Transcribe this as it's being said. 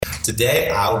Today,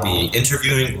 I'll be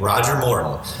interviewing Roger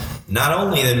Morton, not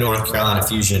only the North Carolina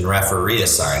Fusion referee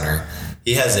assigner.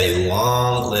 He has a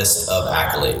long list of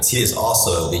accolades. He is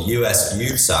also the U.S.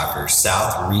 Youth Soccer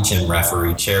South Region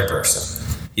Referee Chairperson.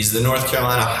 He's the North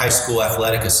Carolina High School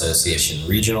Athletic Association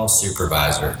Regional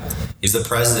Supervisor. He's the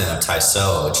president of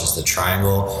TISOA, which is the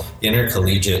Triangle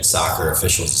Intercollegiate Soccer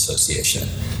Officials Association.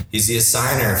 He's the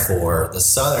assigner for the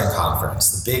Southern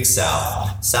Conference, the Big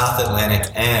South, South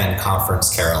Atlantic, and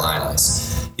Conference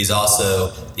Carolinas. He's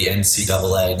also the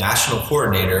NCAA National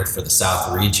Coordinator for the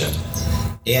South Region.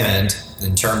 And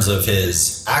in terms of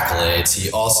his accolades,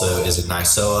 he also is a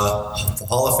NISOA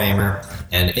Hall of Famer,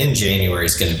 and in January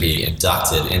he's going to be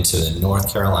inducted into the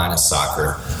North Carolina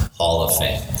Soccer Hall of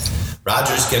Fame.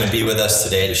 Roger's going to be with us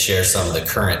today to share some of the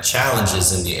current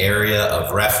challenges in the area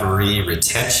of referee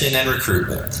retention and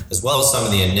recruitment, as well as some of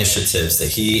the initiatives that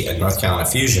he and North Carolina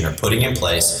Fusion are putting in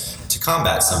place to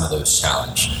combat some of those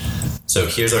challenges. So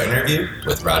here's our interview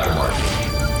with Roger Morton.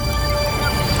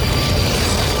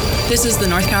 This is the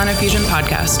North Carolina Fusion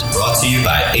Podcast. Brought to you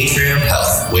by Atrium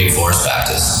Health, Wake Forest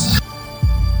Baptist.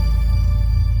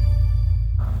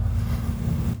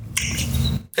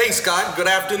 Hey Scott, good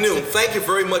afternoon. Thank you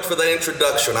very much for that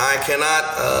introduction. I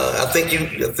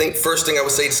think first thing I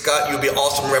would say to Scott, you'll be an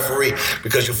awesome referee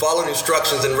because you followed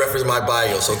instructions and referenced my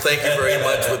bio. So thank you very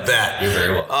much with that. You're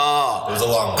very welcome. It was a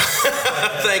long one.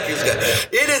 Thank you, Scott.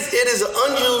 It is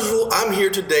unusual. I'm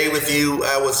here today with you,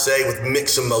 I would say, with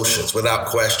mixed emotions, without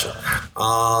question.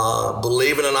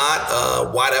 Believe it or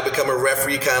not, why did I become a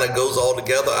referee kind of goes all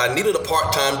together. I needed a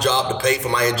part-time job to pay for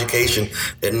my education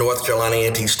at North Carolina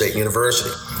A&T State University.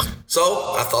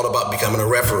 So I thought about becoming a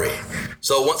referee.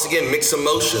 So once again, mixed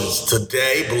emotions.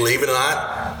 Today, believe it or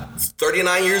not,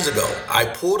 39 years ago, I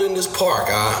pulled in this park.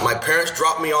 My parents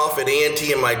dropped me off at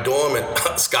A&T in my dorm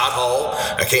at Scott Hall.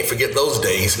 I can't forget those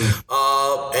days.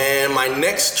 And my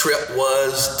next trip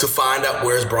was to find out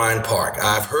where's Bryant Park.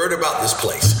 I've heard about this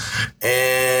place.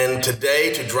 And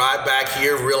today, to drive back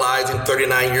here, realizing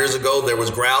 39 years ago, there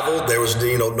was gravel, there was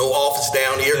no office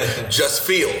down here, just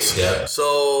fields. Yeah.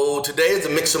 So today is a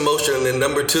mixed emotion. And then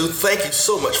number two, thank you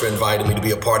so much for inviting me to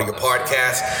be a part of your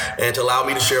podcast and to allow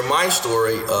me to share my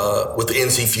story with the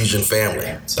NC Fusion family.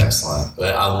 It's excellent.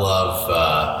 But I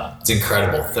love, it's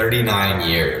incredible. 39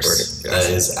 years. That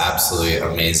is absolutely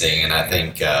amazing. And I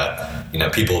think,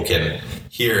 people can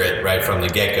hear it right from the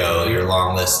get-go, your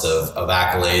long list of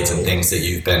accolades and things that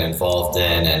you've been involved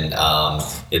in. And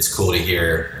it's cool to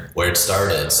hear where it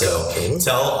started. So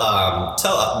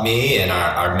tell me and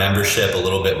our membership a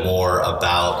little bit more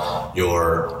about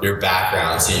your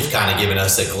background. So you've kind of given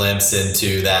us a glimpse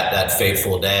into that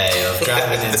fateful day of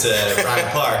driving into Bryant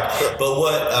Park.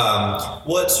 But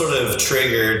what sort of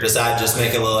triggered, besides just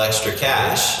making a little extra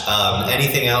cash,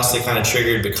 anything else that kind of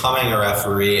triggered becoming a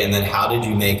referee? And then how did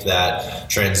you make that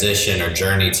transition or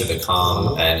journey to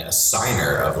become an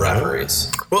assigner of referees?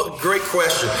 Well, great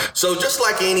question. So just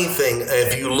like anything,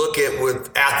 if you look at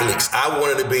with athletes, I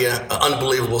wanted to be an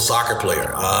unbelievable soccer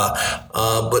player.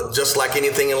 But just like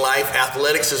anything in life,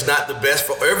 athletics is not the best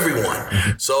for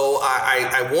everyone. So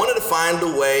I wanted to find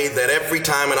a way that every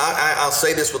time, and I'll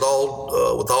say this with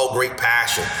all great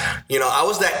passion, I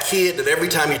was that kid that every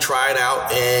time you tried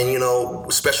out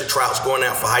and, special tryouts going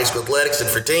out for high school athletics and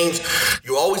for teams,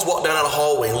 you always walk down the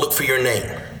hallway and look for your name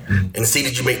and see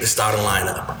did you make the starting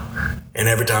lineup. And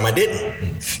every time I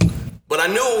didn't. But I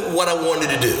knew what I wanted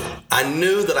to do. I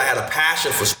knew that I had a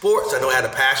passion for sports. I knew I had a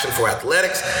passion for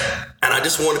athletics. And I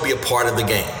just wanted to be a part of the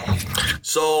game.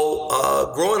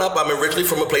 So growing up, I'm originally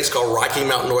from a place called Rocky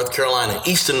Mount, North Carolina,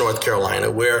 eastern North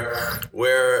Carolina, where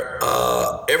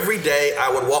every day I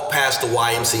would walk past the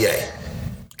YMCA.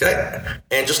 Okay.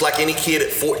 And just like any kid at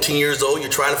 14 years old,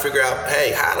 you're trying to figure out,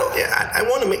 hey, I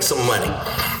want to make some money.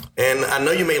 And I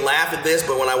know you may laugh at this,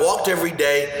 but when I walked every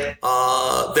day,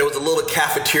 there was a little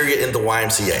cafeteria in the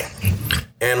YMCA.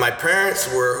 And my parents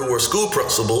who were school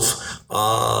principals,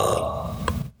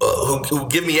 who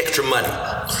give me extra money.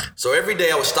 So every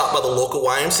day I would stop by the local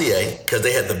YMCA because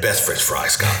they had the best French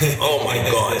fries, Scott. Oh my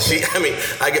God.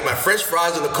 I get my French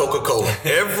fries and a Coca-Cola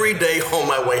every day on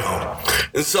my way home.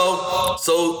 And so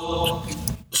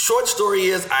short story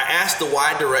is I asked the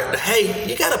Y director, hey,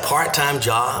 you got a part-time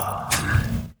job?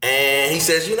 And he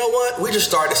says, you know what? We just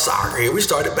started soccer here. We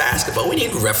started basketball. We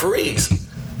need referees.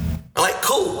 I'm like,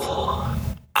 cool.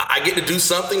 I get to do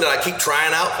something that I keep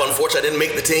trying out. Unfortunately, I didn't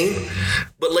make the team.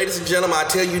 But ladies and gentlemen, I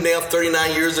tell you now,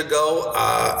 39 years ago,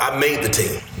 I made the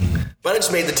team. But I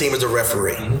just made the team as a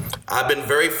referee. I've been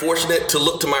very fortunate to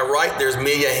look to my right, there's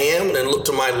Mia Hamm, and then look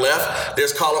to my left,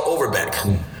 there's Carla Overbeck.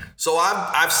 So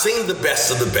I've seen the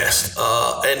best of the best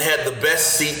and had the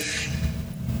best seat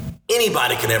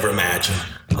anybody can ever imagine.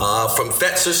 From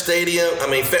Fetzer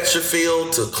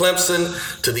Field to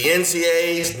Clemson to the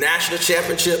NCAAs, national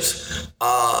championships,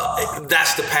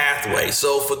 that's the pathway.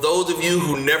 So for those of you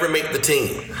who never make the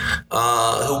team,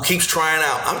 who keeps trying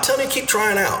out, I'm telling you, keep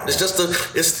trying out. It's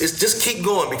just keep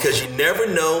going, because you never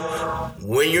know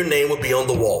when your name will be on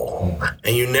the wall,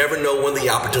 and you never know when the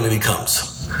opportunity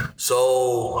comes.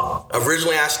 So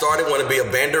originally I wanted to be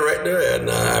a band director, and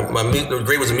my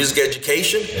degree was in music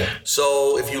education. Yeah.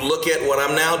 So if you look at what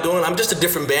I'm now doing, I'm just a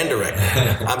different band director.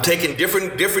 I'm taking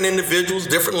different individuals,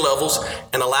 different levels,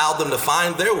 and allow them to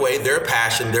find their way, their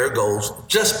passion, their goals,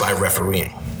 just by refereeing.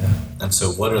 Yeah. And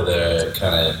so what are the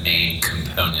kind of main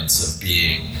components of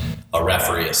being a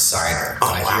referee assigner?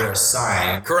 You're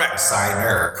assigning. Correct.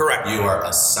 Assigner. Correct. You are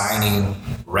assigning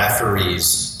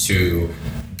referees to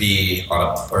be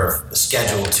or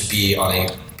scheduled to be on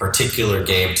a particular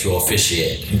game to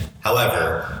officiate.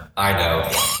 However, I know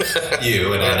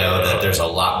you, and I know that there's a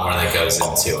lot more that goes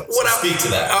into it. So speak to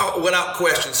that. Without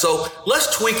question. So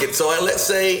let's tweak it. So let's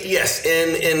say, yes,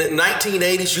 in the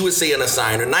 1980s, you would say an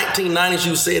assigner. 1990s,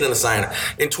 you would say an assigner.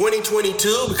 In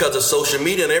 2022, because of social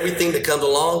media and everything that comes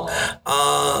along,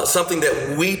 something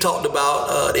that we talked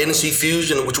about at NC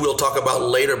Fusion, which we'll talk about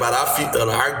later, about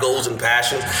our goals and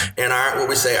passions and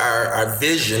our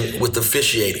vision with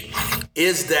officiating,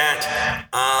 is that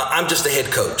I'm just a head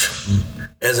coach.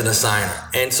 As an assigner.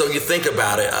 And so you think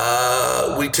about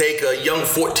it, we take a young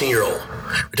 14-year-old.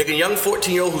 We take a young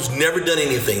 14-year-old who's never done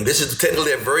anything. This is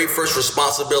technically their very first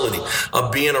responsibility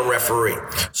of being a referee.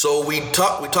 So we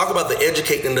talk about the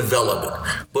educate and development.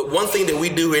 But one thing that we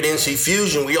do at NC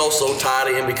Fusion, we also tie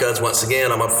it in, because once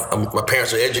again, my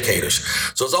parents are educators.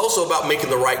 So it's also about making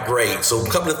the right grade. So a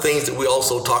couple of things that we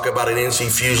also talk about at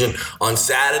NC Fusion on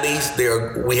Saturdays,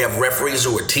 we have referees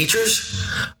who are teachers.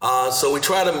 So we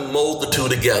try to mold the two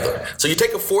together. So you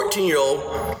take a 14-year-old,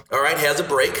 all right, has a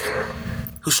break,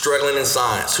 who's struggling in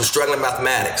science, who's struggling in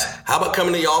mathematics. How about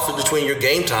coming to the office between your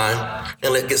game time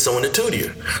and get someone to tutor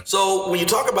you? So when you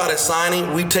talk about assigning,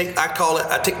 I take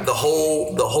the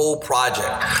whole project.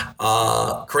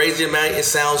 Crazy man, it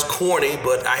sounds corny,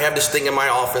 but I have this thing in my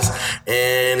office,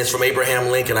 and it's from Abraham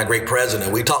Lincoln, our great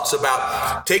president. We talks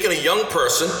about taking a young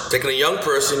person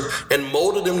and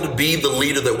molding them to be the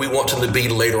leader that we want them to be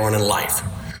later on in life.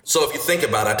 So if you think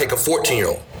about it, I take a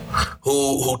 14-year-old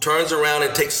who turns around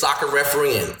and takes soccer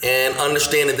refereeing and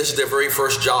understanding this is their very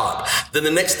first job. Then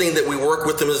the next thing that we work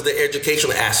with them is the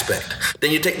educational aspect.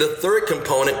 Then you take the third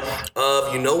component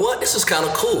of, you know what, this is kind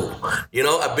of cool. You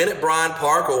know, I've been at Bryan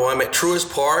Park, or I'm at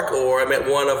Truist Park, or I'm at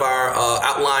one of our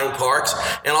outlying parks,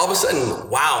 and all of a sudden,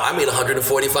 wow, I made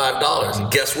 $145.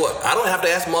 And guess what? I don't have to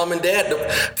ask mom and dad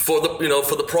for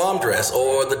the prom dress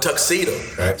or the tuxedo.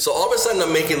 Right. So all of a sudden,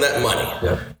 I'm making that money.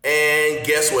 Yep. And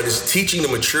guess what? It's teaching the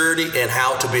maturity and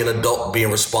how to be an adult being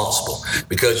responsible.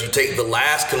 Because you take the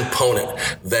last component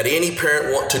that any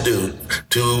parent wants to do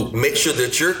to make sure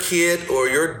that your kid or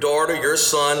your daughter, your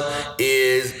son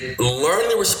is learning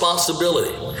the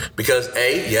responsibility. Because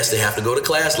yes, they have to go to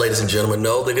class, ladies and gentlemen.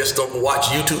 No, they just don't watch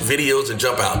YouTube videos and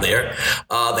jump out there.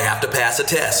 They have to pass a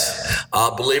test.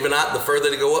 Believe it or not, the further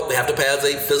they go up, they have to pass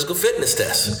a physical fitness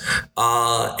test.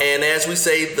 And as we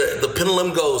say, the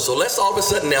pendulum goes. So let's all of a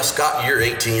sudden, now Scott, you're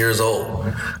 18 years old.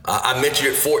 I met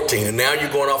you at 14, and now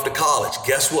you're going off to college.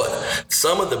 Guess what?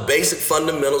 Some of the basic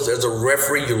fundamentals as a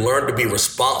referee, you learn to be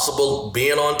responsible,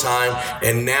 being on time,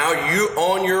 and now you're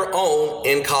on your own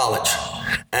in college.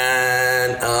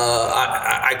 And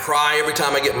I cry every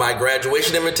time I get my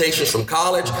graduation invitations from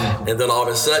college. And then all of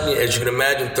a sudden, as you can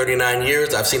imagine, 39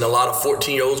 years, I've seen a lot of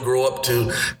 14-year-olds grow up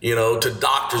to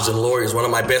doctors and lawyers. One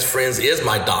of my best friends is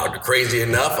my doctor. Crazy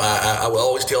enough, I will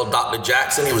always tell Dr.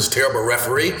 Jackson he was a terrible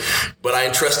referee, but I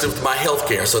entrusted with my health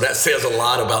care. So that says a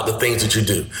lot about the things that you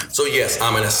do. So yes,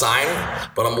 I'm an assigner,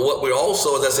 but we're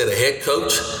also, as I said, a head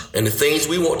coach. And the things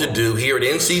we want to do here at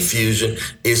NC Fusion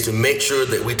is to make sure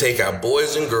that we take our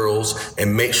boys and girls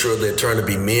and make sure they turn to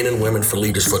be men and women for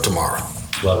leaders for tomorrow.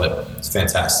 Love it. It's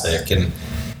fantastic. And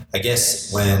I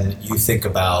guess when you think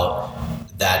about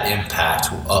that impact,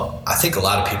 I think a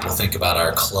lot of people think about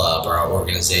our club or our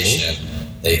organization.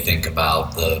 Mm-hmm. They think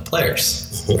about the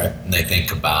players, right? And they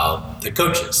think about the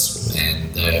coaches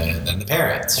and the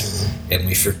parents. Mm-hmm. And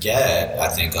we forget, I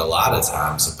think, a lot of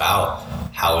times about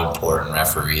how important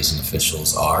referees and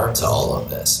officials are to all of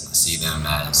this. I see them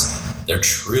as they're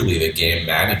truly the game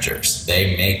managers.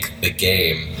 They make the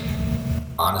game,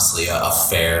 honestly, a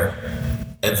fair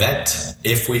event.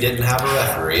 If we didn't have a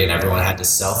referee and everyone had to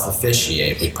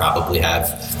self-officiate, we'd probably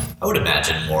have, I would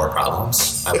imagine, more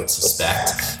problems, I would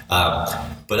suspect.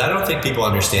 But I don't think people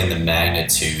understand the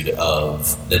magnitude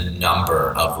of the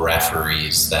number of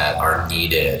referees that are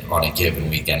needed on a given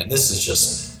weekend. And this is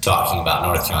just talking about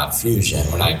North Carolina Fusion.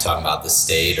 We're not even talking about the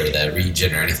state or the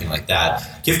region or anything like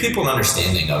that. Give people an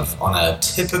understanding of, on a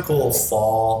typical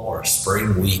fall or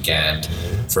spring weekend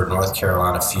for North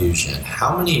Carolina Fusion,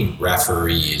 how many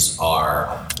referees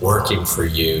are working for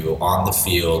you on the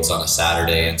fields on a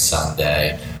Saturday and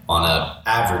Sunday on an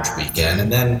average weekend, and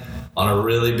then on a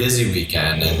really busy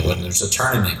weekend, and when there's a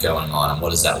tournament going on, and what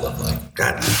does that look like?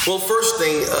 Got it. Well, first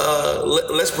thing,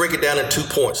 let's break it down in 2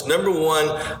 points. Number one,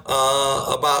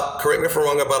 correct me if I'm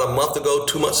wrong, about a month ago,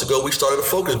 2 months ago, we started a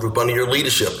focus group under your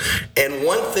leadership. And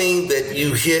one thing that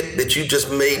you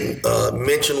just made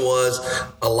mention was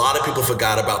a lot of people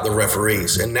forgot about the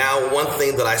referees. And now one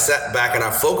thing that I sat back in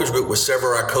our focus group with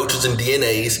several of our coaches and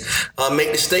DNAs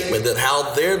make the statement that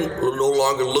how they're no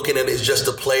longer looking at it as just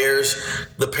the players,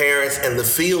 the parents, and the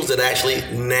fields, that actually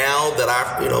now that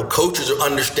our coaches are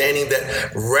understanding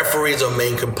that referees are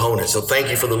main components. So thank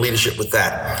you for the leadership with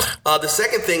that. The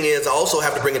second thing is I also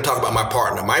have to talk about my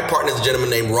partner. My partner is a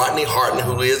gentleman named Rodney Harton,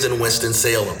 who is in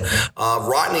Winston-Salem.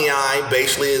 Rodney and I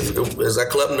basically, as our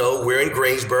club know, we're in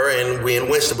Greensboro and we're in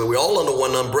Winston, but we're all under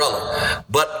one umbrella.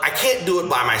 But I can't do it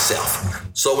by myself.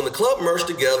 So when the club merged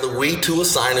together, we two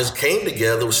assigners came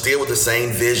together still with the same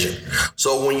vision.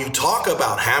 So when you talk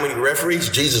about how many referees,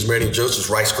 Jesus, Mary, and Joseph's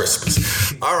Rice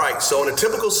Krispies. All right, so on a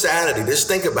typical Saturday, just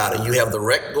think about it. You have the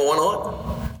rec going on.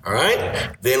 All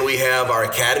right. Then we have our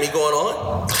academy going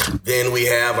on. Then we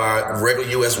have our regular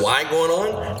USY going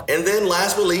on. And then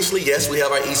last but leastly, yes, we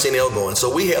have our ECNL going.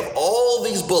 So we have all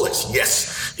these bullets.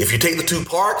 Yes. If you take the 2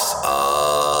 parks,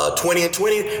 20 and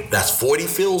 20, that's 40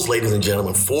 fields, ladies and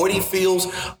gentlemen. 40 fields.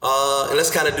 And let's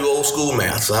kind of do old school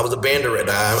math. So I was a band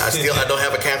director. I don't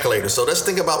have a calculator. So let's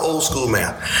think about old school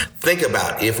math. Think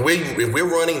about if we're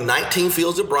running 19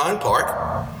 fields at Bryan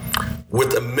Park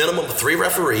with a minimum of 3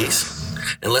 referees.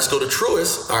 And let's go to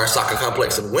Truist, our soccer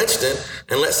complex in Winston,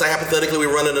 and let's say hypothetically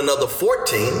we're running another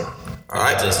 14. All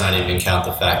right. That does not even count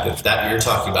the fact that you're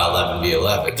talking about 11 v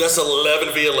 11. Just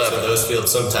 11 v 11. So those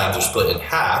fields sometimes are split in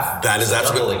half. That is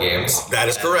absolutely double the games. That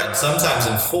is correct. And sometimes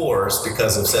in 4s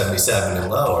because of 77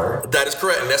 and lower. That is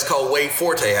correct, and that's called Wade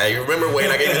Forte. You remember Wade?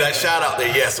 I gave you that shout out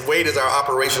there. Yes, Wade is our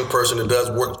operations person who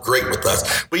does work great with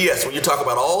us. But yes, when you talk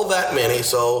about all that many,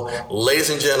 so ladies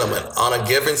and gentlemen, on a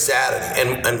given Saturday,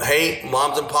 and hey,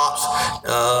 moms and pops,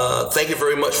 thank you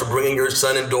very much for bringing your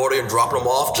son and daughter and dropping them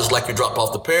off, just like you drop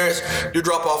off the parents. You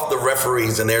drop off the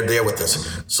referees, and they're there with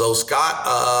us. So Scott,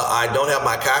 I don't have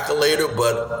my calculator,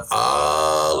 but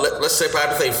let's say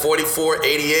probably 44,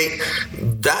 88.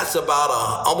 That's about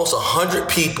almost 100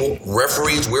 people,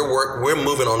 referees. We're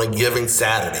moving on a given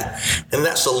Saturday, and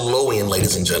that's a low end,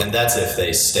 ladies and gentlemen. And that's if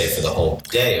they stay for the whole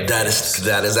day. That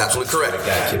is absolutely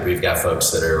correct. We've got folks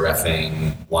that are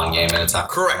reffing 1 game at a time.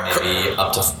 Correct. Maybe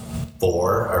up to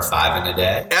 4 or 5 in a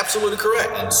day. Absolutely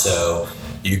correct. And so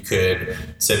you could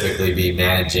typically be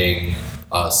managing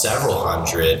several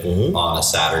hundred on a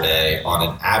Saturday on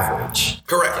an average.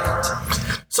 Correct.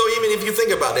 So even if you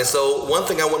think about this, so one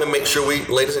thing I want to make sure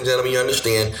ladies and gentlemen, you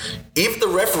understand, if the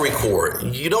referee corps,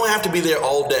 you don't have to be there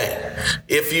all day.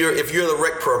 If you're in the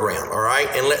rec program, all right,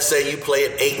 and let's say you play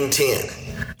at 8 and 10,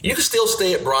 you can still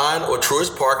stay at Bryan or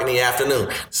Truist Park in the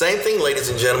afternoon. Same thing, ladies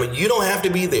and gentlemen. You don't have to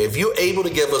be there. If you're able to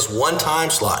give us 1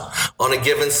 time slot on a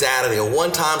given Saturday, or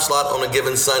 1 time slot on a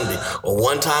given Sunday, or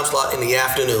 1 time slot in the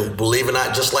afternoon, believe it or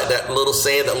not, just like that little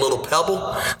saying, that little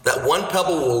pebble, that one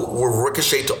pebble will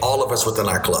ricochet to all of us within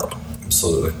our club.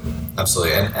 Absolutely.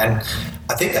 And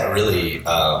I think that really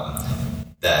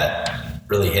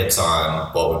hits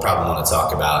on what we probably want to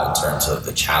talk about in terms of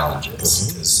the challenges,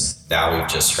 because now we've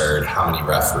just heard how many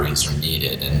referees are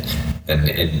needed, and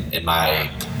in my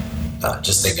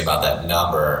just thinking about that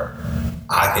number,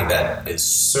 I think that is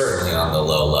certainly on the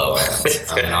low end.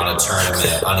 I mean, on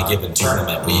a given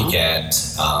tournament weekend,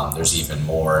 there's even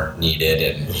more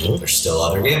needed, and there's still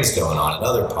other games going on at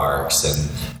other parks, and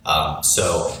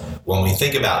so when we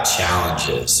think about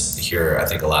challenges here, I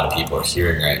think a lot of people are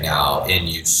hearing right now in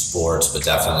youth sports, but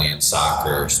definitely in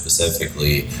soccer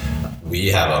specifically, we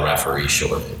have a referee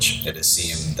shortage. It has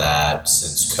seemed that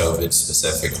since COVID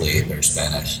specifically, there's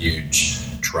been a huge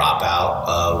dropout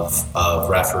of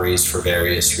referees for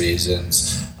various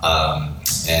reasons.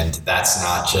 And that's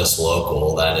not just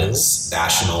local, that is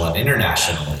national and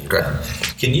international.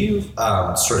 Can you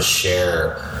sort of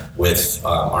share with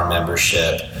our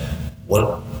membership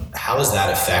how is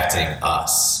that affecting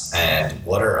us, and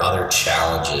what are other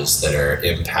challenges that are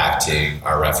impacting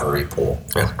our referee pool?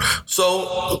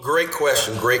 So, great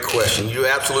question. You're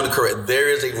absolutely correct. There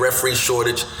is a referee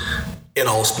shortage in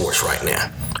all sports right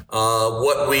now.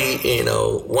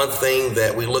 One thing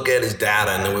that we look at is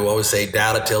data, and we always say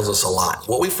data tells us a lot.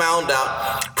 What we found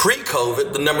out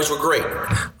pre-COVID, the numbers were great.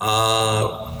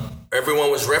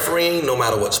 Everyone was refereeing, no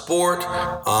matter what sport,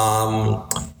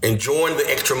 enjoying the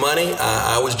extra money.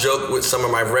 I always joke with some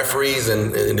of my referees,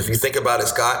 and if you think about it,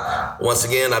 Scott, once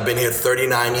again, I've been here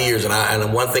 39 years,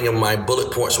 and one thing in my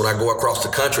bullet points when I go across the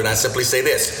country, and I simply say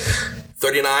this: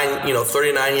 39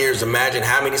 years. Imagine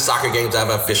how many soccer games I've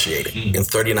officiated in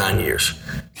 39 years.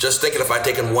 Just thinking if I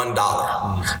taken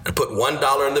 $1 and put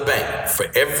 $1 in the bank for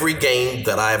every game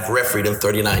that I've refereed in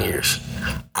 39 years,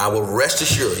 I will rest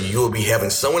assured you will be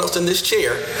having someone else in this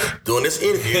chair doing this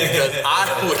interview because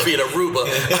I would be in Aruba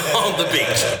on the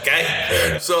beach,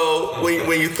 okay? So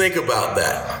when you think about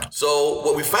that, so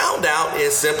what we found out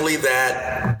is simply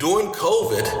that during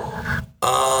COVID,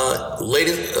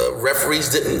 referees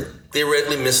didn't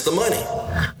theoretically miss the money.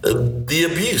 The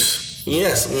abuse.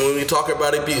 Yes, when we talk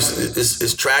about abuse,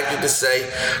 it's tragic to say,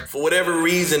 for whatever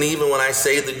reason, even when I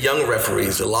say the young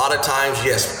referees, a lot of times,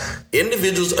 yes,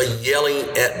 individuals are yelling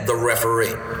at the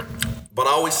referee. But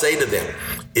I always say to them,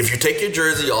 if you take your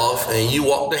jersey off and you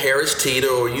walk to Harris Teeter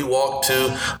or you walk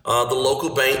to the local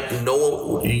bank,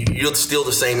 you're still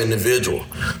the same individual.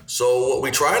 So what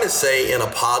we try to say in a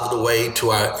positive way to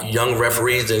our young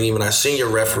referees and even our senior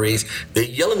referees, they're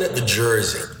yelling at the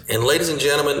jersey. And ladies and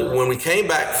gentlemen, when we came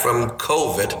back from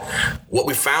COVID, what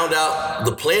we found out,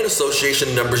 the Playing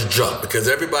Association numbers jumped because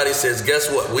everybody says, guess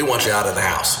what? We want you out of the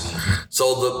house.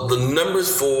 So the numbers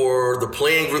for the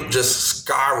playing group just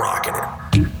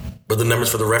skyrocketed. But the numbers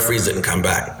for the referees didn't come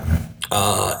back.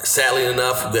 Sadly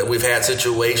enough, that we've had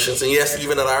situations, and yes,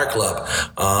 even at our club,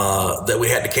 that we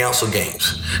had to cancel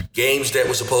games. Games that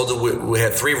were supposed to, we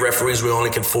had 3 referees, we only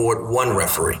could afford 1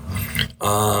 referee.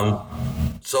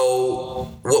 So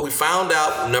what we found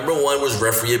out, number 1 was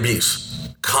referee abuse.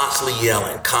 Constantly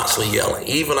yelling.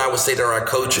 Even I would say to our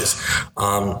coaches,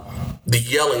 the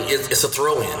yelling, it's a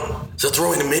throw-in. It's a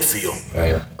throw-in in midfield.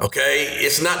 Right. Okay?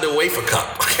 It's not the UEFA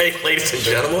Cup, okay, ladies and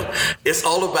gentlemen? It's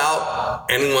all about,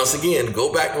 and once again,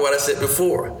 go back to what I said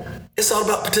before, it's all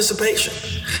about participation.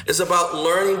 It's about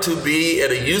learning to be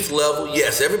at a youth level.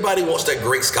 Yes, everybody wants that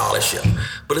great scholarship,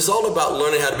 but it's all about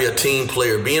learning how to be a team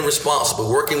player, being responsible,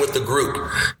 working with the group.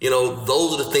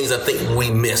 Those are the things I think we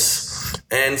miss.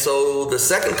 And so the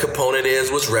second component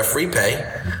was referee pay.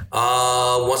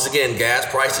 Once again, gas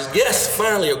prices, yes,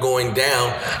 finally are going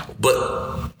down,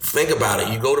 but think about it.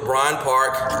 You go to Bryan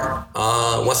Park.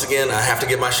 Once again, I have to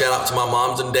give my shout out to my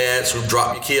moms and dads who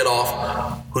drop your kid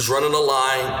off, who's running a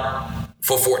line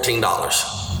for $14.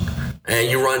 And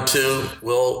you run 2,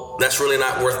 well, that's really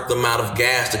not worth the amount of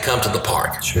gas to come to the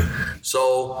park. Sure.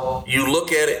 So you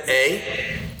look at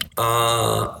it,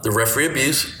 the referee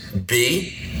abuse,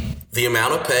 B, the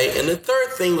amount of pay, and the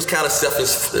third thing was kind of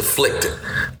self-inflicted.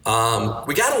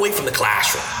 We got away from the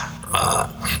classroom.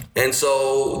 And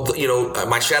so,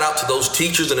 my shout out to those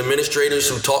teachers and administrators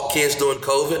who taught kids during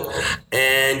COVID.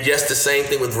 And yes, the same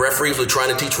thing with referees. We're trying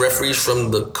to teach referees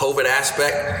from the COVID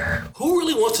aspect. Who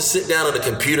really wants to sit down at a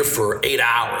computer for 8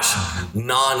 hours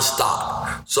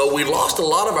nonstop? So we lost a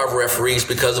lot of our referees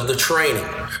because of the training.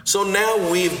 So now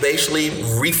we've basically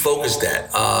refocused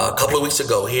that. A couple of weeks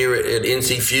ago here at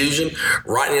NC Fusion,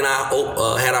 Rodney and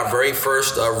I had our very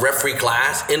first referee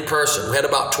class in person. We had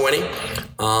about 20.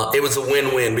 It was a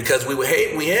win-win because we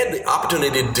had the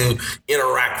opportunity to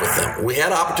interact with them. We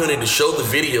had an opportunity to show the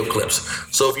video clips.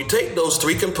 So if you take those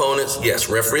 3 components, yes,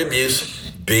 referee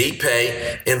abuse, B,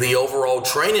 pay, and the overall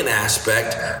training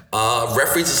aspect,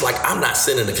 referees is like, I'm not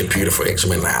sitting in a computer for X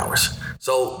amount of hours.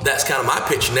 So that's kind of my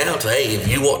pitch now to, hey, if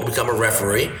you want to become a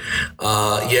referee,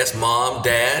 yes, mom,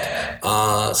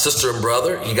 dad, sister and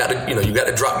brother, you got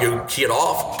to drop your kid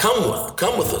off.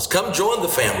 Come with us. Come join the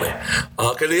family,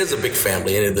 because it is a big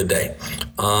family at the end of the day.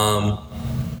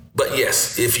 But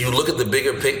yes, if you look at the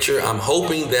bigger picture, I'm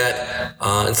hoping that,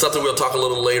 and something we'll talk a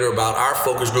little later about our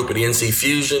focus group at NC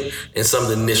Fusion and some of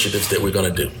the initiatives that we're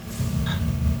going to do.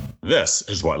 This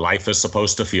is what life is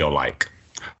supposed to feel like.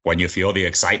 When you feel the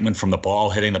excitement from the ball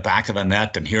hitting the back of the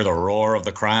net and hear the roar of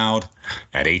the crowd,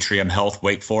 at Atrium Health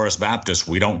Wake Forest Baptist,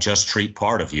 we don't just treat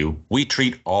part of you, we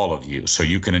treat all of you so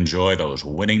you can enjoy those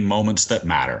winning moments that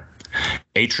matter.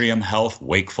 Atrium Health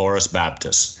Wake Forest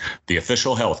Baptist, the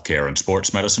official healthcare and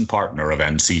sports medicine partner of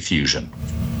NC Fusion.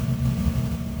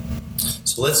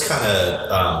 So let's kind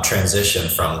of transition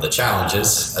from the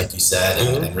challenges, like you said,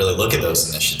 and really look at those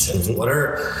initiatives. What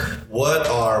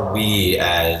are we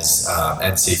as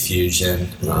NC Fusion,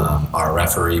 our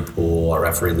referee pool, our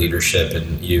referee leadership,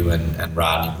 and you and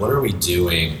Rodney, what are we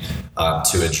doing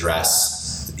to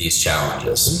address these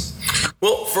challenges?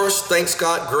 Well, first, thanks,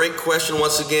 Scott. Great question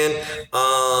once again.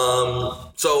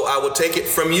 So I will take it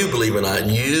from you, believe it or not.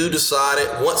 You decided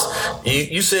once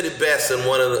you said it best in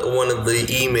one of the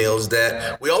emails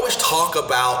that we always talk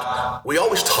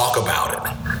about it,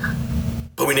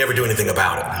 but we never do anything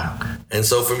about it. And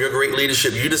so from your great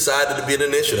leadership, you decided to be an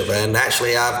initiative. And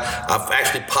actually, I've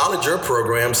actually piloted your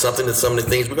program, some of the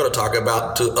things we're going to talk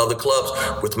about to other clubs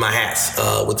with my hats,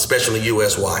 with especially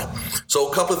USY.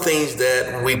 So a couple of things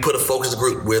that we put a focus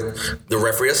group with: the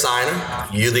referee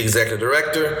assigner, you, the executive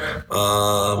director,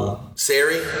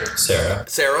 Sarah.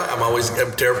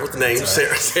 I'm terrible with the names.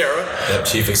 Sarah. Yep,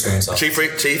 Chief Experience Officer.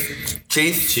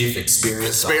 Chief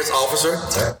Experience Officer.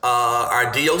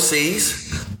 Our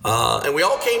DOCs. And we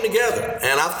all came together,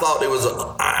 and I thought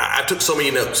I took so many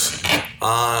notes,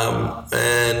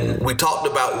 and we talked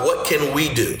about what can we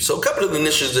do. So a couple of the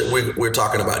initiatives that we're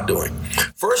talking about doing.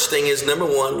 First thing is, number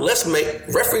one,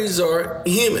 referees are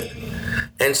human.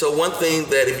 And so one thing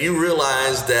that if you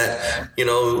realize that,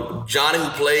 Johnny, who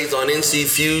plays on NC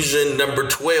Fusion number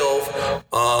 12,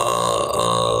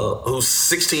 who's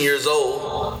 16 years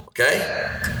old, okay,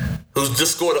 who's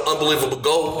just scored an unbelievable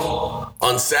goal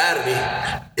on Saturday,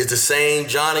 is the same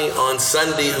Johnny on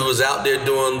Sunday who was out there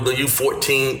doing the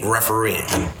U14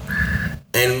 refereeing.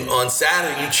 And on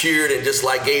Saturday, you cheered and just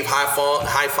gave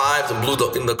high fives and blew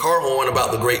the car horn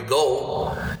about the great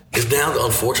goal. Is now the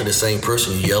unfortunate same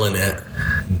person you're yelling at,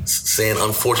 saying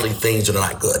unfortunately things that are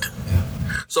not good.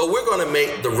 So we're going to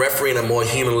make the refereeing a more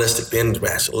humanistic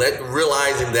interaction.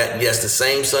 Realizing that, yes, the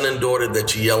same son and daughter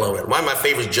that you yell at. One of my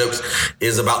favorite jokes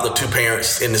is about the two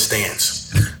parents in the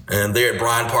stands. And they're at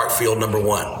Bryan Park Field number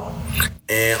 1.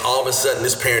 And all of a sudden,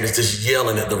 this parent is just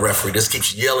yelling at the referee. Just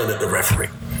keeps yelling at the referee.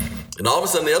 And all of a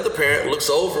sudden, the other parent looks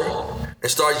over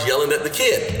and starts yelling at the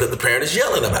kid that the parent is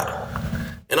yelling about.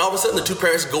 And all of a sudden, the two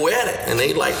parents go at it. And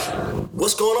they like,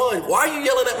 what's going on? Why are you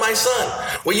yelling at my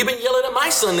son? Well, you've been yelling at my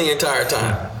son the entire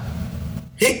time.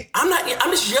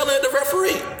 I'm just yelling at the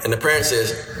referee. And the parent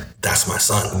says, that's my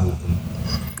son.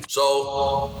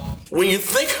 So when you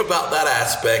think about that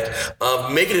aspect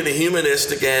of making it a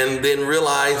humanistic and then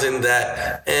realizing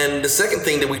that, and the second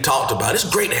thing that we talked about, it's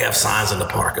great to have signs in the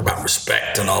park about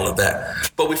respect and all of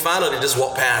that, but we found out they just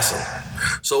walk past them.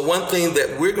 So one thing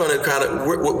that we're going to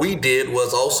what we did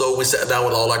was also we sat down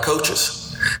with all our coaches.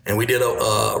 And we did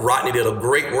Rodney did a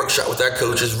great workshop with our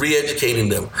coaches, re-educating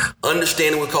them,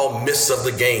 understanding what we call myths of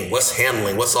the game, what's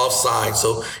handling, what's offside.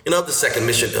 So, the second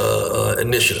mission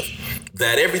initiative,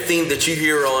 that everything that you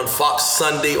hear on Fox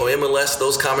Sunday or MLS,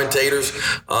 those commentators,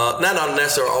 not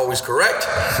necessarily always correct,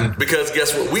 because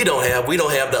guess what we don't have? We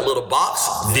don't have that little box,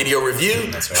 video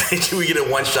review. That's right. We get it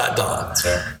one shot done. That's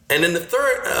right. And then the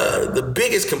third, the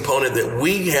biggest component that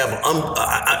we have,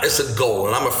 it's a goal,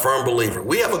 and I'm a firm believer.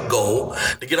 We have a goal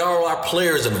to get all our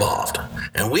players involved.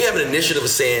 And we have an initiative of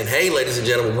saying, hey, ladies and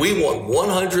gentlemen, we want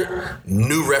 100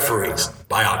 new referees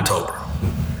by October.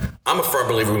 I'm a firm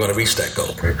believer we're going to reach that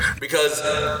goal. Because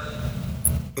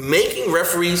making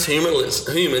referees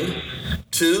human,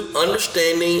 2,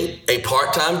 understanding a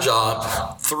part-time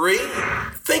job, 3,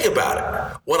 think about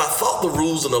it. What I thought the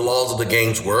rules and the laws of the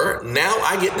games were, now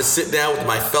I get to sit down with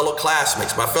my fellow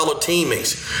classmates, my fellow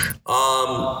teammates.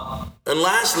 And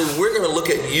lastly, we're going to look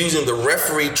at using the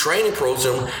referee training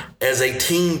program as a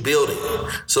team building.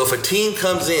 So if a team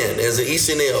comes in as an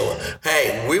ECNL,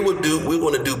 hey, we want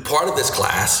to do part of this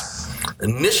class,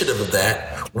 initiative of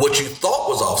that, what you thought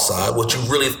was offside, what you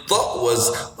really thought was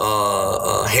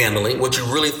handling, what you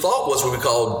really thought was what we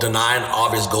call denying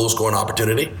obvious goal scoring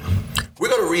opportunity. We're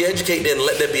going to re-educate that and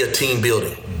let that be a team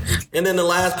building. And then the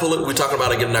last bullet, we're talking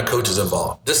about getting our coaches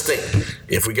involved. Just think,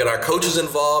 if we get our coaches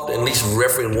involved, at least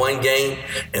refereeing one game,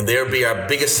 and they'll be our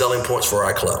biggest selling points for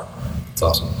our club. That's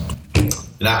awesome.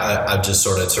 And I just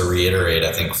sort of to reiterate,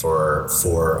 I think for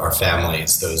our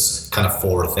families, those kind of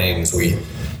 4 things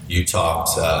you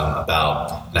talked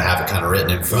about, and I have it kind of written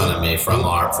in front of me from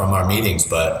our meetings.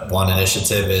 But one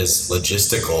initiative is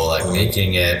logistical,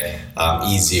 making it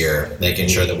easier, making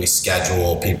sure that we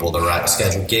schedule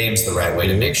games the right way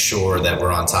to make sure that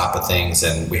we're on top of things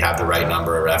and we have the right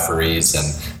number of referees and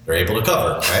they're able to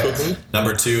cover, right? Mm-hmm.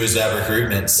 Number 2 is that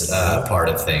recruitment's part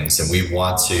of things, and we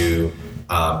want to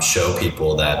show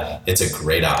people that it's a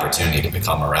great opportunity to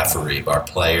become a referee. Our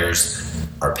players,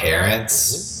 our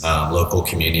parents, local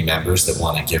community members that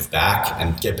want to give back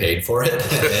and get paid for it. And,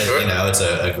 it's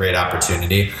a great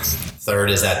opportunity.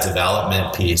 Third is that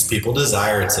development piece. People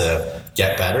desire to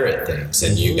get better at things.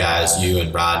 And you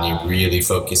and Rodney, really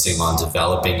focusing on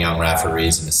developing young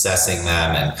referees and assessing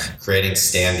them and creating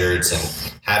standards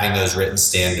and having those written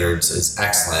standards is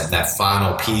excellent. And that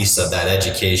final piece of that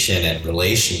education and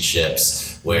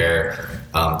relationships where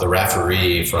the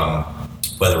referee, from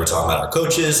whether we're talking about our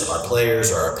coaches, our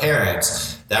players, or our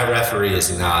parents, that referee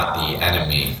is not the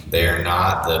enemy. They're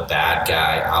not the bad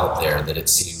guy out there that it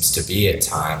seems to be at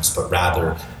times, but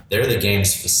rather they're the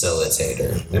game's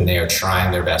facilitator, and they are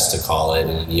trying their best to call it in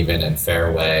an even and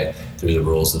fair way through the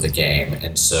rules of the game.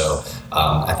 And so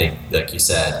I think, like you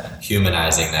said,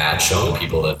 humanizing that, showing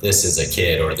people that this is a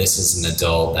kid or this is an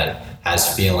adult that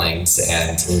has feelings,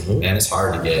 and man, it's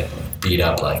hard to get beat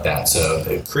up like that.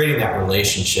 So creating that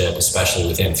relationship, especially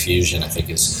within Fusion, I think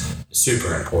is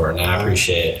super important. And I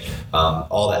appreciate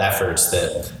all the efforts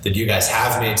that you guys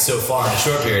have made so far in a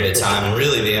short period of time, and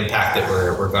really the impact that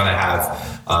we're going to have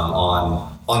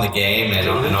on the game and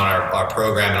on our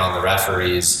program and on the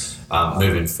referees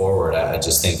moving forward. I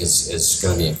just think is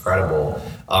going to be incredible.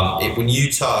 When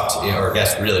you talked, or I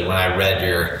guess really when I read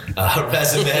your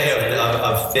resume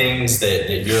of things that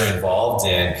you're involved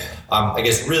in, I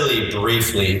guess really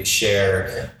briefly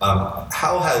share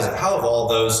how have all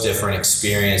those different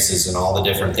experiences and all the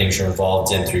different things you're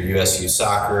involved in through USU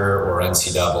Soccer or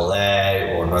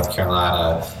NCAA or North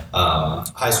Carolina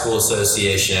High School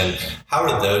Association, how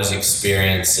are those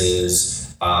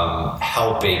experiences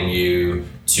helping you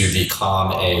to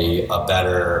become a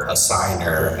better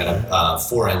assigner and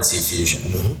for NC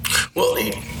Fusion? Well,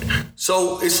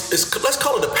 so let's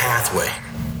call it a pathway.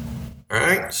 All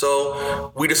right.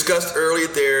 So we discussed earlier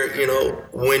there,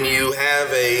 when you have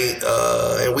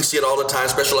and we see it all the time,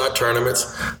 especially our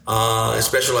tournaments,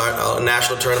 especially our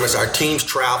national tournaments, our teams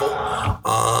travel,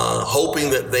 hoping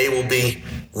that they will be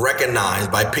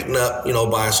recognized by picking up,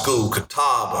 by a school,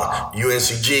 Catawba,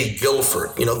 UNCG,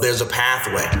 Guilford. There's a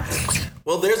pathway.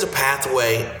 Well, there's a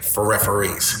pathway for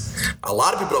referees. A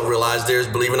lot of people don't realize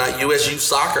believe it or not, USU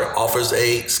Soccer offers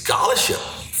a scholarship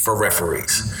for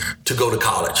referees to go to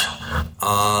college.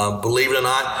 Believe it or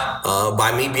not,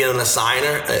 by me being an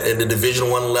assigner at the Division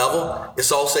I level,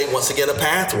 it's also, once again, a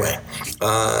pathway.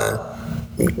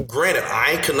 Granted,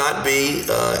 I could not be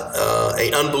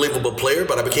an unbelievable player,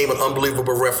 but I became an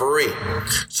unbelievable referee.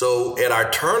 So at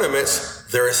our tournaments,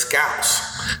 there are scouts.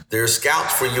 There are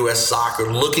scouts for U.S.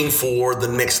 Soccer looking for the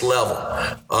next level.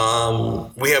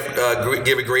 We have,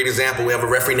 give a great example, we have a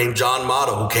referee named John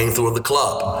Motto who came through the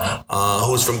club,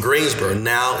 who's from Greensboro,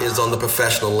 now is on the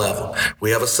professional level.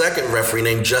 We have a second referee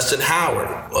named Justin Howard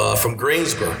from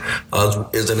Greensboro,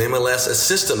 is an MLS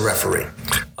assistant referee.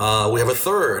 We have a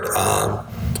third,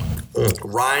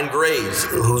 Ryan Graves,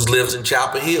 who lives in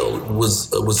Chapel Hill, was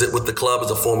with the club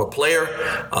as a former player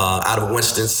out of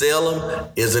Winston-Salem,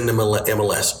 is in the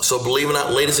MLS. So believe it or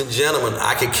not, ladies and gentlemen,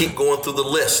 I can keep going through the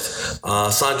list.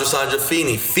 Sandra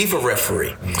Feeney, FIFA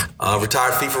referee,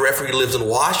 retired FIFA referee, lives in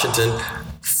Washington,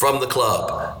 from the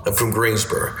club, from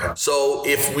Greensboro. So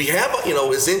if we have,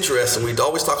 it's interesting. We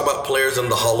always talk about players in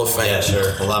the Hall of Fame. Yeah,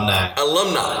 sure. Alumni.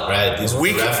 Right. These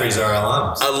referees are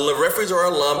alums. Referees are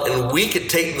alum, and we could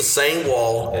take the same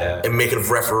wall and make it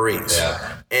of referees.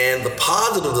 Yeah. And the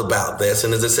positives about this,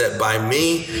 and as I said, by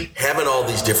me having all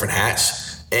these different hats,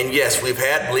 and yes, we've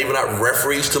had, believe it or not,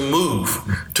 referees to move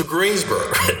to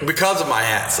Greensboro because of my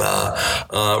hats.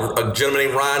 A gentleman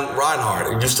named Ryan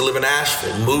Reinhardt, who used to live in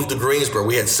Asheville, moved to Greensboro.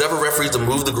 We had several referees to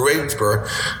move to Greensboro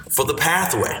for the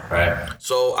pathway. Right.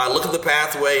 So I look at the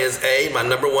pathway as my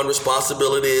number one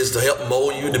responsibility is to help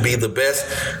mold you to be the best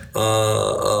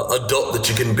adult that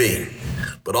you can be.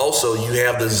 But also you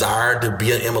have the desire to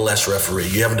be an MLS referee.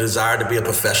 You have a desire to be a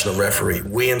professional referee.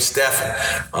 William Steffen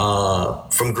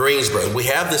from Greensboro. We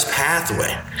have this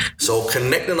pathway. So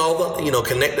connecting all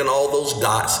those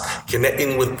dots,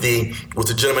 connecting with the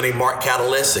gentleman named Mark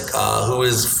Katalisic, who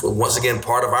is once again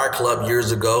part of our club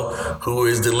years ago, who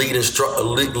is the lead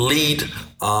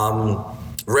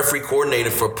referee coordinator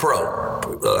for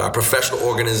our professional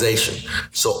organization.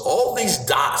 So all these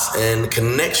dots and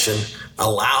connection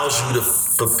allows you to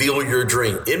fulfill your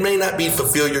dream. It may not be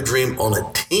fulfill your dream on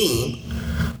a team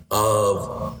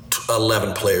of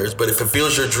 11 players, but it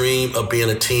fulfills your dream of being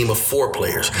a team of 4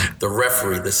 players, the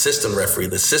referee, the assistant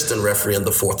referee, and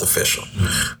the fourth official.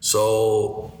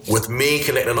 So with me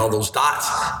connecting all those dots,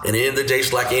 and at the end of the day,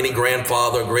 just like any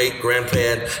grandfather, great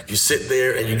grandparent, you sit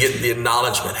there and you get the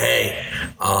acknowledgement. Hey,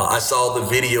 I saw the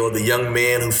video of the young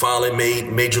man who finally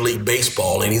made Major League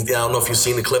Baseball, and I don't know if you've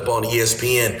seen the clip on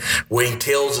ESPN where he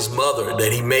tells his mother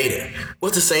that he made it. Well,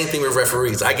 it's the same thing with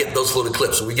referees. I get those little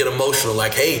clips, so we get emotional,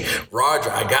 like, hey, Roger,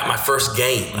 I got my first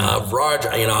game. Roger,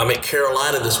 I'm at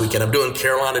Carolina this weekend. I'm doing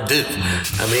Carolina Duke.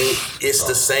 I mean, it's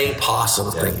the same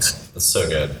positive things. That's so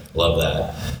good. Love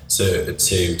that. So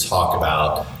to talk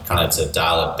about, kind of to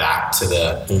dial it back to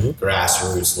the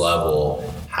grassroots level,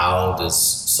 how does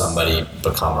somebody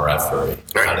become a referee?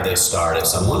 Right. How do they start? If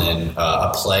someone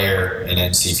a player in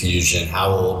NC Fusion, how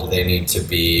old do they need to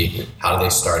be? How do they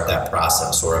start that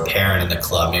process? Or a parent in the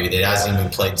club, maybe they hasn't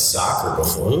even played soccer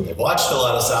before. They've watched a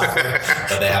lot of soccer,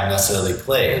 but they haven't necessarily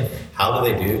played. How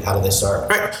do they start?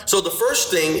 Right. So the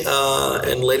first thing,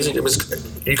 and ladies and gentlemen,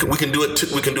 we can do it.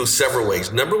 We can do it several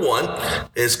ways. Number one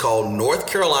is called North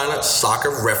Carolina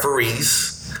Soccer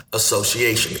Referees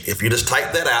Association. If you just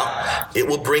type that out, it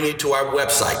will bring you to our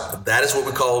website. That is what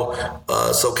we call,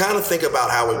 so kind of think about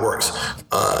how it works.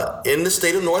 In the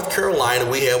state of North Carolina,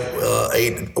 we have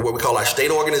what we call our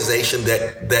state organization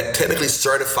that technically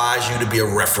certifies you to be a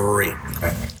referee.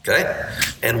 Okay?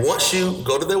 And once you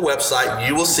go to their website,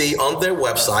 you will see on their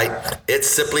website, it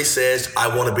simply says, I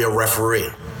want to be a referee.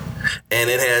 And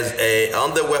it has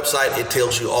on their website, it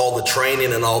tells you all the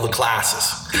training and all the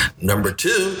classes. Number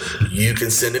two, you can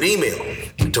send an email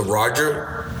to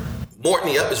Roger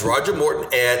Morton. Yep, it's Roger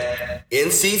Morton at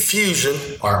NC Fusion.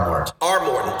 R.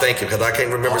 Morton. Thank you, because I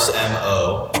can't remember.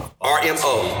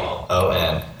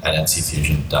 RMORTON at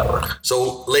ncfusion.org.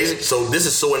 So, ladies, so this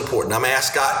is so important. I'm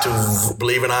asked Scott to,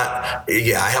 believe it or not,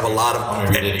 I have a lot of.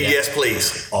 Read it again. Yes,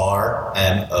 please.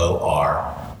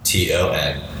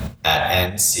 RMORTON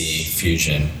at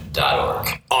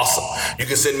ncfusion.org. Awesome. You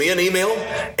can send me an email,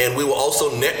 and we will also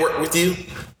network with you.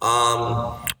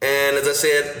 And as I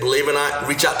said, believe it or not,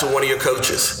 reach out to one of your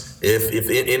coaches. If at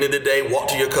the end of the day, walk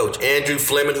to your coach. Andrew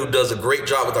Fleming, who does a great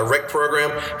job with our rec program,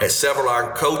 has several of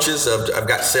our coaches. I've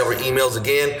got several emails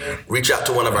again. Reach out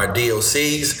to one of our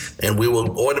DOCs, and we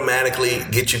will automatically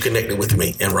get you connected with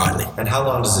me and Rodney. And how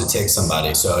long does it take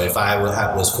somebody? So if I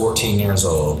was 14 years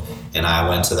old and I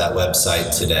went to that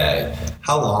website today,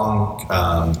 how long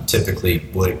typically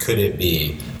could it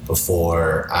be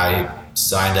before I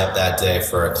signed up that day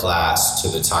for a class to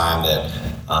the time that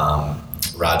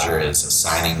Roger is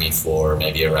assigning me for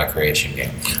maybe a recreation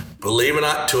game? Believe it or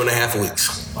not, 2.5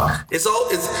 weeks. Wow. It's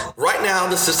right now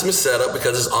the system is set up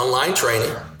because it's online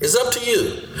training. It's up to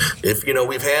you. If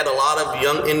we've had a lot of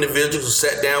young individuals who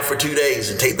sat down for 2 days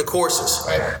and take the courses,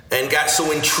 right, and got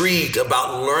so intrigued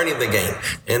about learning the game,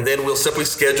 and then we'll simply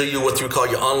schedule you what we call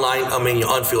your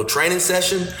on-field training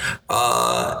session.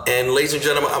 And ladies and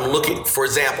gentlemen, I'm looking, for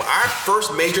example, our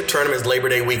first major tournament is Labor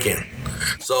Day weekend.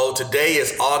 So today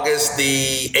is August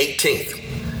the 18th.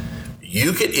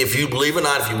 You could, if you believe it or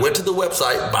not, if you went to the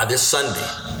website by this Sunday,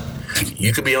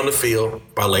 you could be on the field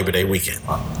by Labor Day weekend.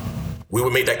 We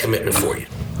would make that commitment for you.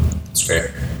 It's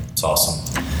great. It's awesome.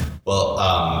 Well,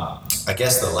 I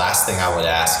guess the last thing I would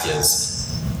ask is,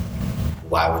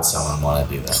 why would someone want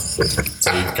to do that?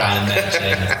 So you've kind of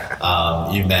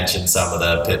mentioned some of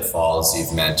the pitfalls.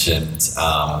 You've mentioned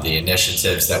the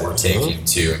initiatives that we're taking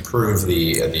to improve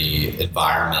the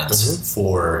environment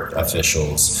for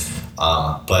officials.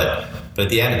 But at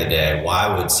the end of the day, why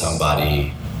would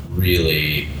somebody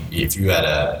really, if you had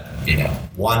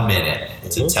 1 minute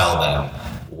to tell them,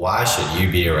 why should you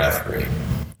be a referee?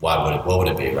 What would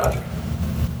it be, Roger?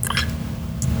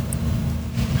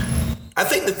 I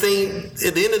think the thing,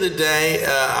 at the end of the day,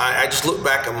 I just look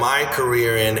back at my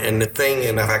career and the thing,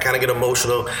 and if I kind of get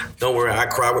emotional, don't worry, I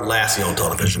cry with Lassie on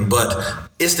television, but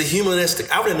it's the humanistic.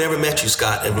 I would have never met you,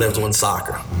 Scott, if I was doing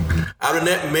soccer. I would have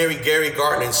never married Gary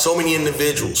Gartner and so many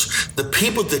individuals, the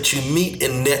people that you meet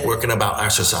in networking about our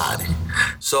society.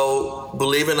 So,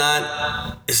 believe it or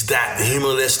not, it's the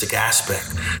humanistic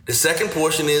aspect. The second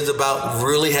portion is about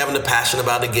really having the passion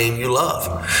about the game you love.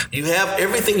 You have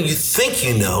everything you think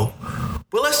you know.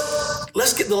 Well,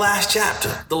 let's get the last chapter,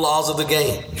 the laws of the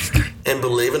game. And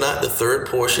believe it or not, the third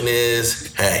portion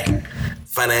is,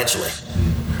 financially.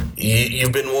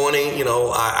 You've been wanting,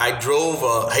 I drove,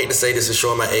 I hate to say this, is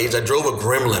showing my age, I drove a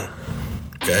Gremlin.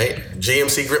 Okay,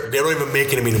 GMC Gremlin, they don't even make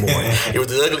them anymore. It was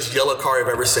the ugliest yellow car I've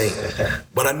ever seen.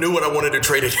 But I knew what I wanted to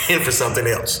trade it in for something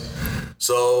else.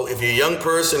 So if you're a young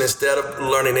person, instead of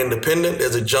learning independent,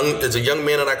 there's a young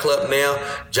man at our club now,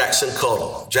 Jackson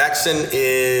Cuttle. Jackson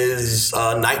is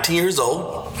 19 years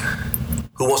old,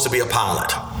 who wants to be a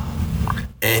pilot.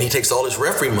 And he takes all his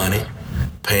referee money,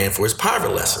 paying for his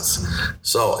pilot lessons.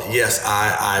 So yes,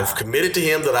 I've committed to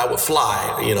him that I would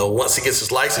fly. Once he gets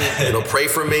his license, pray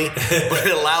for me. But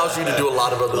it allows you to do a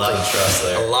lot of other things. A lot of trust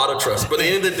there. A lot of trust. But at the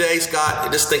end of the day,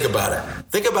 Scott, just think about it.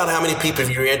 Think about how many people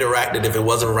you interacted if it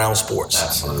wasn't around sports.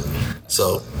 Absolutely.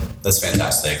 So that's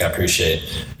fantastic. I appreciate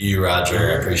you, Roger.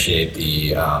 I appreciate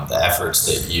the efforts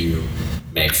that you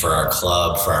make for our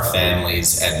club, for our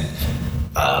families, and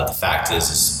the fact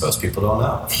is most people don't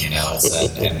know,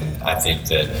 and I think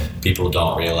that people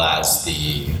don't realize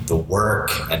the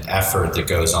work and effort that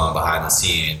goes on behind the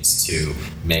scenes to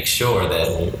make sure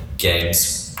that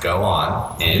games go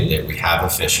on, and that we have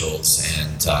officials,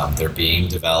 and they're being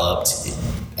developed,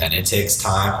 and it takes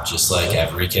time, just like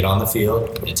every kid on the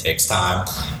field. It takes time.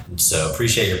 So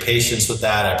appreciate your patience with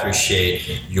that. I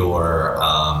appreciate your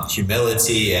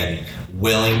humility and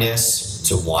willingness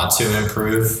to want to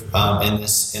improve in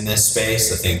this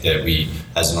space. I think that we,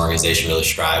 as an organization, really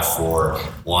strive for,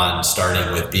 one,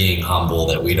 starting with being humble,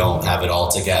 that we don't have it all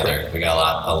together. We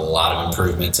got a lot of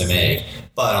improvement to make.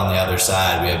 But on the other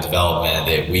side, we have development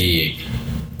that we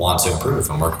want to improve,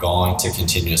 and we're going to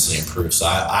continuously improve. So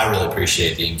I really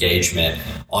appreciate the engagement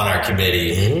on our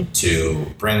committee to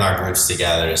bring our groups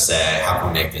together to say, how can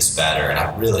we make this better? And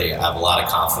I have a lot of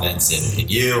confidence in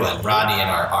you and Rodney and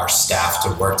our staff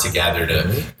to work together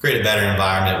to create a better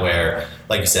environment where,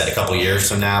 like you said, a couple of years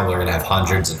from now, we're going to have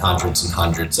hundreds and hundreds and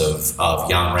hundreds of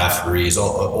young referees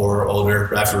or older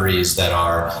referees that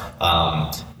are,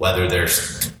 whether they're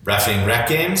reffing rec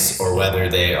games or whether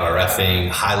they are reffing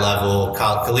high-level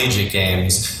collegiate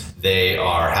games, they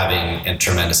are having a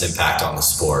tremendous impact on the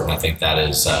sport. And I think that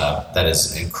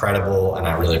is incredible, and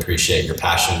I really appreciate your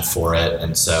passion for it.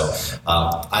 And so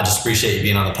I just appreciate you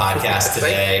being on the podcast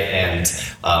today, and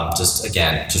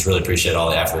just really appreciate all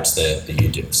the efforts that you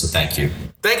do. So thank you.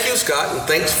 Thank you, Scott, and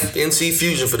thanks NC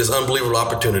Fusion for this unbelievable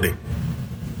opportunity.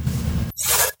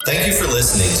 Thank you for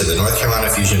listening to the North Carolina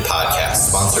Fusion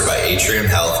podcast, sponsored by Atrium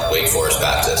Health, Wake Forest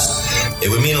Baptist. It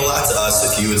would mean a lot to us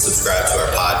if you would subscribe to our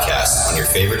podcast on your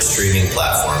favorite streaming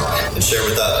platform and share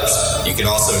with others. You can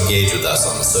also engage with us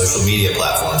on the social media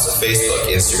platforms of Facebook,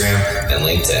 Instagram, and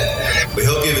LinkedIn. We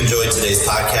hope you've enjoyed today's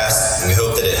podcast, and we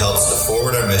hope that it helps to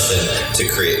forward our mission to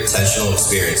create intentional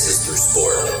experiences through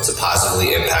sport to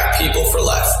positively impact people for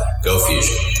life. Go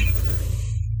Fusion.